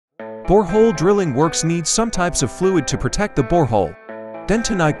Borehole drilling works need some types of fluid to protect the borehole.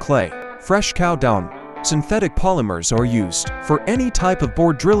 Bentonite clay, fresh cow dung, synthetic polymers are used for any type of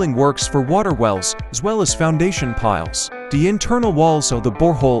bore drilling works for water wells as well as foundation piles. The internal walls of the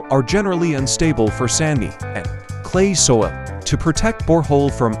borehole are generally unstable for sandy and clay soil. To protect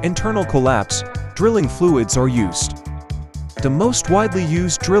borehole from internal collapse, drilling fluids are used. The most widely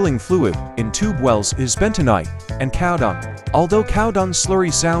used drilling fluid in tube wells is bentonite and cow dung. Although cow dung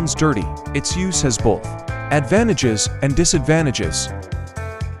slurry sounds dirty, its use has both advantages and disadvantages.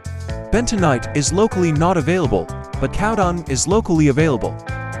 Bentonite is locally not available, but cow dung is locally available.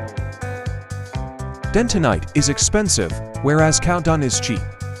 Bentonite is expensive, whereas cow dung is cheap.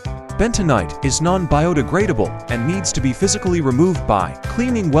 Bentonite is non-biodegradable and needs to be physically removed by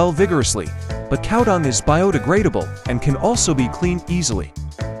cleaning well vigorously, but cow dung is biodegradable and can also be cleaned easily.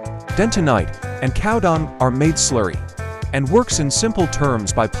 Bentonite and cow dung are made slurry and works in simple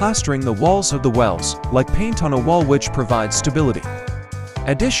terms by plastering the walls of the wells like paint on a wall, which provides stability.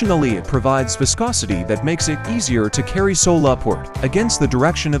 Additionally, it provides viscosity that makes it easier to carry soil upward against the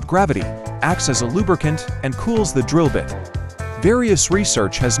direction of gravity, acts as a lubricant, and cools the drill bit. Various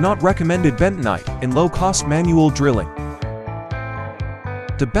research has not recommended bentonite in low-cost manual drilling.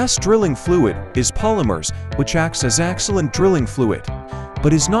 The best drilling fluid is polymers, which acts as excellent drilling fluid,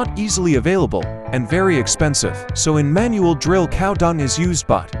 but is not easily available and very expensive. So in manual drill, cow dung is used,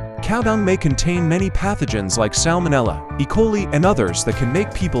 but cow dung may contain many pathogens like Salmonella, E. coli, and others that can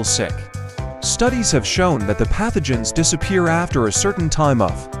make people sick. Studies have shown that the pathogens disappear after a certain time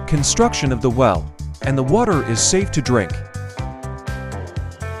of construction of the well, and the water is safe to drink.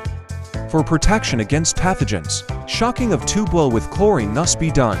 For protection against pathogens, shocking of tubewell with chlorine must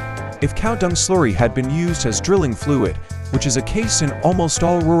be done. If cow dung slurry had been used as drilling fluid, which is a case in almost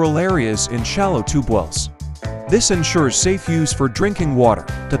all rural areas in shallow tubewells, this ensures safe use for drinking water.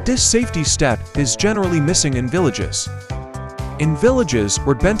 But this safety step is generally missing in villages. In villages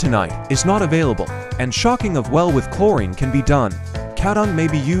where bentonite is not available and shocking of well with chlorine can be done, cow dung may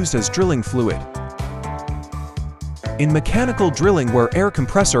be used as drilling fluid. In mechanical drilling where air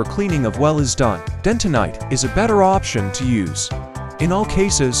compressor cleaning of well is done, bentonite is a better option to use. In all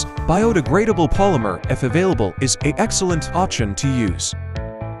cases, biodegradable polymer, if available, is an excellent option to use.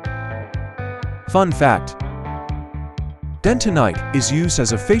 Fun fact: bentonite is used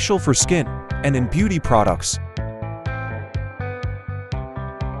as a facial for skin and in beauty products.